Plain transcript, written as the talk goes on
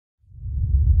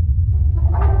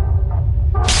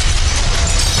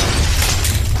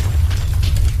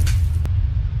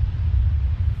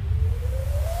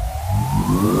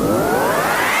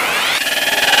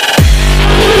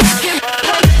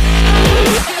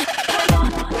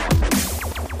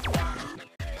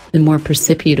The more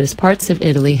precipitous parts of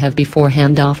Italy have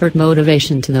beforehand offered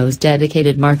motivation to those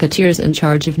dedicated marketeers in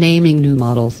charge of naming new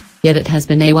models, yet it has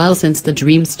been a while since the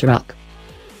dream struck.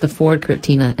 The Ford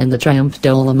Cortina and the Triumph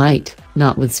Dolomite,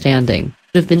 notwithstanding,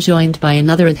 have been joined by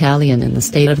another Italian in the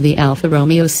state of the Alfa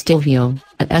Romeo Stelvio,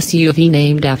 an SUV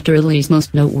named after Italy's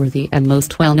most noteworthy and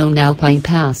most well-known Alpine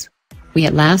pass. We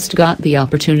at last got the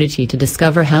opportunity to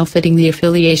discover how fitting the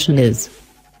affiliation is.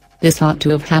 This ought to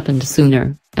have happened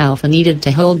sooner. Alfa needed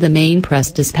to hold the main press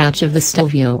dispatch of the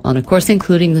Stelvio on a course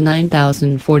including the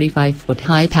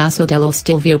 9,045-foot-high Passo dello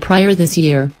Stelvio prior this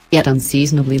year, yet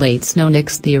unseasonably late snow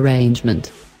nixed the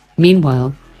arrangement.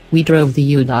 Meanwhile, we drove the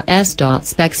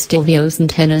U.S.spec Stelvios in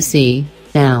Tennessee.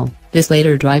 Now, this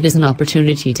later drive is an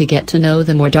opportunity to get to know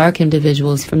the more dark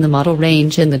individuals from the model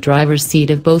range in the driver's seat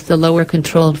of both the lower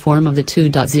controlled form of the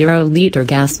 2.0-liter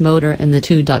gas motor and the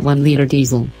 2.1-liter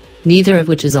diesel, neither of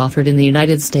which is offered in the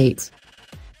United States.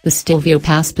 The Stelvio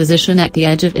pass position at the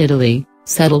edge of Italy,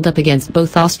 settled up against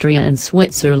both Austria and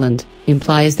Switzerland,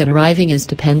 implies that arriving is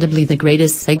dependably the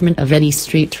greatest segment of any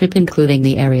street trip including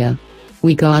the area.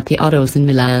 We got the autos in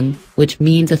Milan, which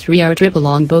means a 3-hour trip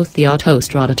along both the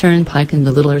Autostrada Turnpike and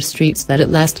the littler streets that at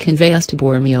last convey us to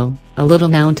Bormio, a little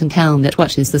mountain town that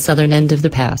watches the southern end of the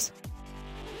pass.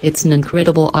 It's an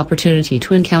incredible opportunity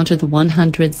to encounter the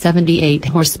 178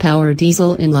 horsepower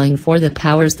diesel inline-four that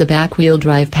powers the back-wheel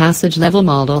drive passage-level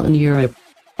model in Europe.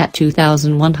 At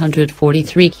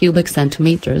 2,143 cubic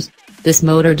centimeters, this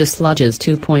motor dislodges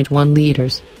 2.1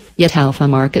 liters. Yet Alfa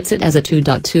markets it as a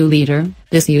 2.2-liter.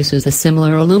 This uses a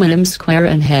similar aluminum square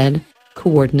and head,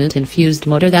 coordinate-infused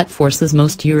motor that forces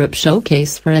most Europe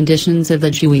showcase for editions of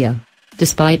the Giulia.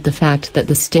 Despite the fact that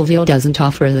the Stelvio doesn't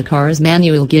offer the car's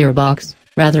manual gearbox,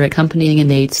 rather accompanying an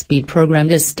 8-speed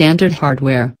programmed as standard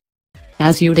hardware.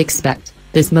 As you'd expect,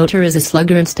 this motor is a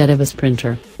slugger instead of a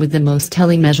sprinter, with the most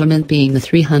telling measurement being the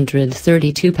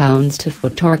 332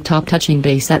 pounds-to-foot torque top-touching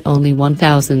base at only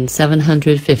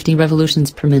 1,750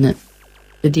 revolutions per minute.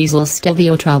 The diesel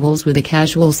Stelvio travels with a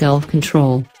casual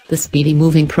self-control, the speedy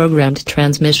moving programmed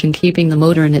transmission keeping the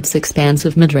motor in its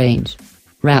expansive mid-range.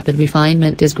 Rapid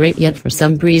refinement is great, yet for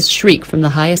some breeze shriek from the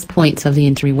highest points of the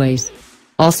entryways.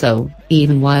 Also,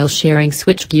 even while sharing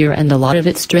switchgear and a lot of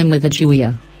its trim with the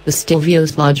Giulia, the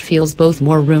Stelvio's lodge feels both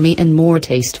more roomy and more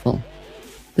tasteful.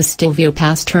 The Stelvio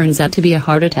pass turns out to be a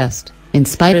harder test, in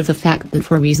spite of the fact that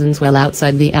for reasons well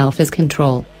outside the Alfa's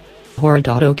control. Horrid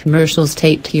auto commercials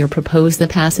taped here propose the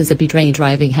pass as a betray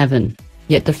driving heaven,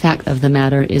 yet the fact of the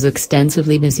matter is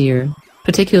extensively busier,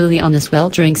 particularly on a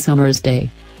sweltering summer's day.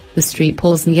 The street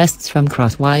pulls guests from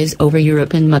crosswise over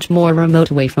Europe and much more remote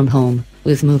away from home,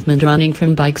 with movement running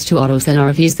from bikes to autos and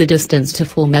RVs the distance to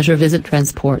full-measure visit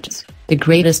transports, the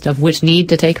greatest of which need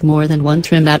to take more than one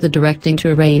trim at the directing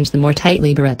to arrange the more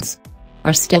tightly barrettes.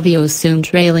 Our Stelvio's soon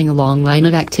trailing a long line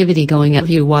of activity going at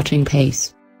view-watching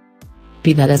pace.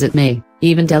 Be that as it may,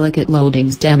 even delicate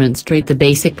loadings demonstrate the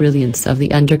basic brilliance of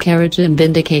the undercarriage and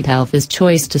vindicate Alfa's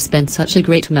choice to spend such a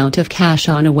great amount of cash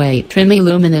on a weight-trim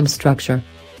aluminum structure.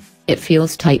 It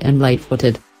feels tight and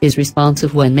light-footed, is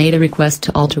responsive when made a request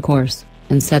to alter course,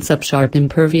 and sets up sharp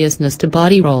imperviousness to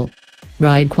body roll.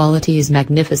 Ride quality is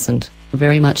magnificent,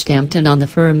 very much damped and on the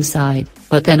firm side,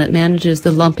 but then it manages the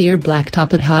lumpier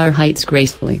blacktop at higher heights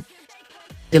gracefully.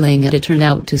 Delaying it to turn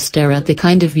out to stare at the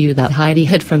kind of view that Heidi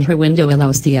had from her window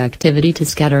allows the activity to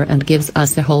scatter and gives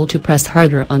us the whole to press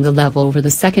harder on the level over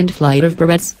the second flight of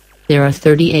barrettes. There are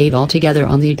 38 altogether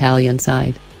on the Italian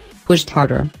side. Pushed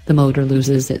harder, the motor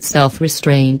loses its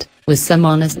self-restraint, with some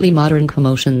honestly modern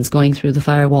commotions going through the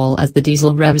firewall as the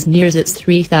diesel revs nears its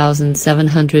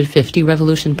 3,750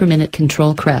 revolution per minute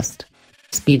control crest.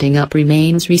 Speeding up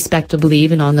remains respectable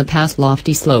even on the past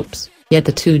lofty slopes, yet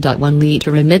the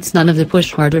 2.1-liter emits none of the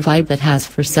push-harder vibe that has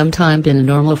for some time been a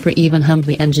normal for even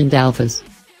humbly engined Alfas.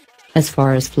 As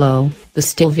far as flow, the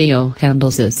Stelvio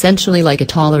handles essentially like a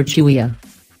taller Giulia.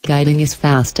 Guiding is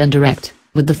fast and direct,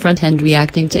 with the front end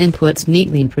reacting to inputs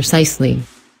neatly and precisely.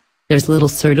 There's little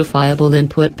certifiable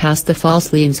input past the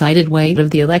falsely incited weight of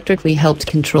the electrically helped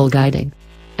control guiding.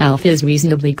 Alfa is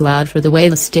reasonably glad for the way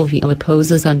the Stelvio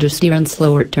opposes understeer on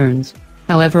slower turns.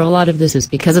 However, a lot of this is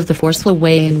because of the forceful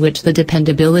way in which the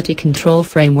dependability control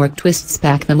framework twists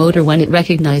back the motor when it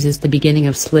recognizes the beginning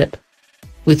of slip.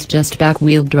 With just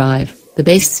back-wheel drive, the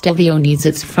base Stelvio needs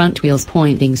its front wheels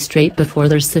pointing straight before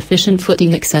there's sufficient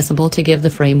footing accessible to give the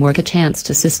framework a chance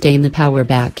to sustain the power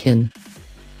back in.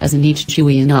 As in each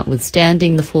Giulia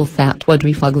notwithstanding the full-fat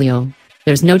quadrifoglio,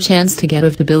 there's no chance to get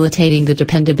of debilitating the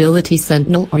dependability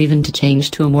sentinel or even to change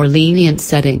to a more lenient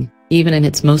setting. Even in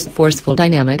its most forceful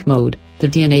dynamic mode, the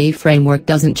DNA framework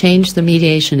doesn't change the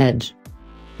mediation edge.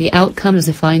 The outcome is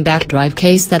a fine back drive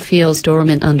case that feels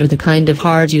dormant under the kind of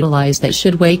hard utilize that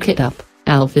should wake it up.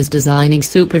 Alfa's designing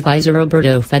supervisor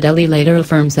Roberto Fedeli later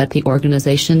affirms that the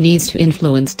organization needs to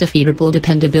influence defeatable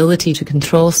dependability to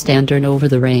control standard over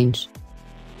the range.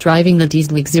 Driving the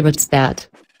diesel exhibits that,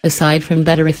 aside from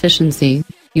better efficiency,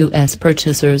 U.S.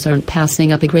 purchasers aren't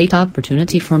passing up a great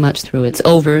opportunity for much through its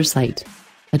oversight.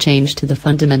 A change to the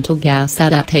fundamental gas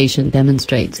adaptation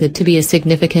demonstrates it to be a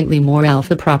significantly more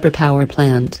Alfa-proper power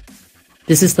plant.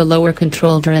 This is the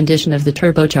lower-controlled rendition of the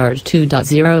turbocharged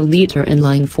 2.0-liter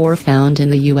inline-four found in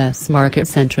the U.S.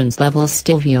 market's entrance-level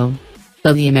Stelvio.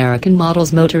 Though the American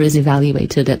model's motor is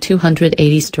evaluated at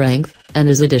 280 strength, and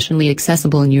is additionally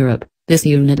accessible in Europe, this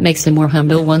unit makes a more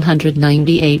humble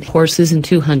 198 horses and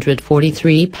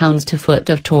 243 pounds-to-foot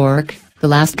of torque, the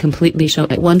last completely show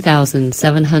at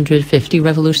 1,750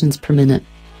 revolutions per minute.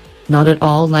 Not at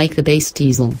all like the base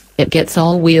diesel, it gets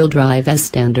all-wheel drive as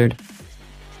standard.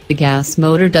 The gas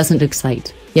motor doesn't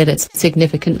excite, yet it's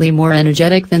significantly more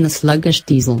energetic than the sluggish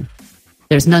diesel.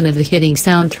 There's none of the hitting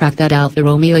soundtrack that Alfa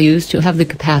Romeo used to have the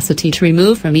capacity to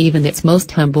remove from even its most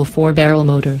humble four-barrel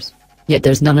motors. Yet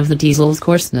there's none of the diesel's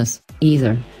coarseness,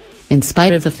 either. In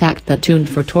spite of the fact that tuned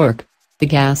for torque, the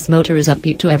gas motor is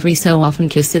upbeat to every so often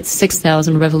kiss its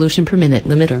 6,000 revolution per minute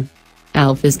limiter.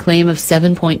 Alfa's claim of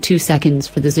 7.2 seconds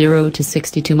for the 0 to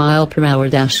 62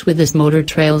 mph dash with this motor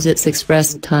trails its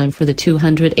expressed time for the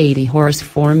 280 horse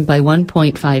form by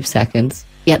 1.5 seconds,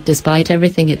 yet despite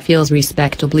everything it feels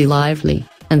respectably lively,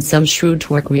 and some shrewd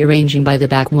torque rearranging by the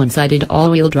back one-sided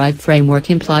all-wheel drive framework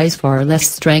implies far less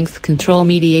strength control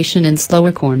mediation in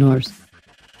slower corners.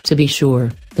 To be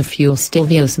sure, the fuel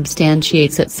Stelvio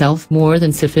substantiates itself more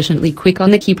than sufficiently quick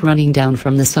on the keep running down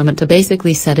from the summit to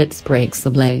basically set its brakes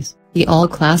ablaze. The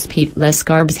all-class peat-less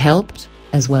carbs helped,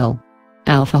 as well.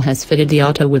 Alfa has fitted the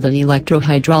auto with an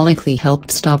electro-hydraulically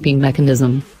helped stopping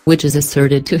mechanism, which is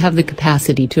asserted to have the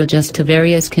capacity to adjust to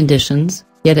various conditions,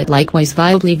 yet it likewise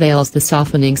viably veils the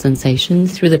softening sensation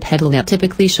through the pedal that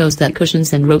typically shows that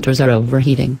cushions and rotors are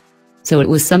overheating. So it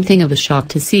was something of a shock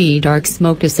to see dark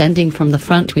smoke ascending from the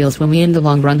front wheels when we in the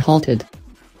long run halted.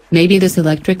 Maybe this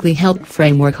electrically helped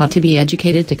framework ought to be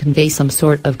educated to convey some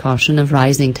sort of caution of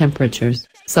rising temperatures,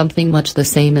 something much the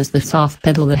same as the soft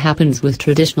pedal that happens with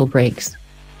traditional brakes.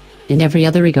 In every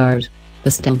other regard,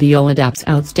 the Stelvio adapts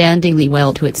outstandingly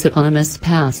well to its eponymous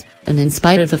past, and in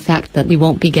spite of the fact that we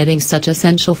won't be getting such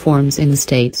essential forms in the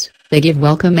States, they give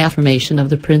welcome affirmation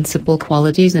of the principal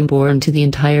qualities inborn to the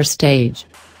entire stage.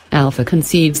 Alfa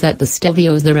conceives that the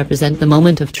Stelvios that represent the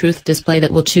moment of truth display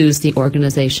that will choose the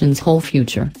organization's whole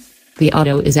future. The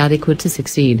auto is adequate to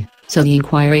succeed, so the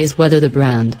inquiry is whether the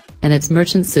brand, and its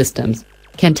merchant systems,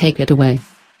 can take it away.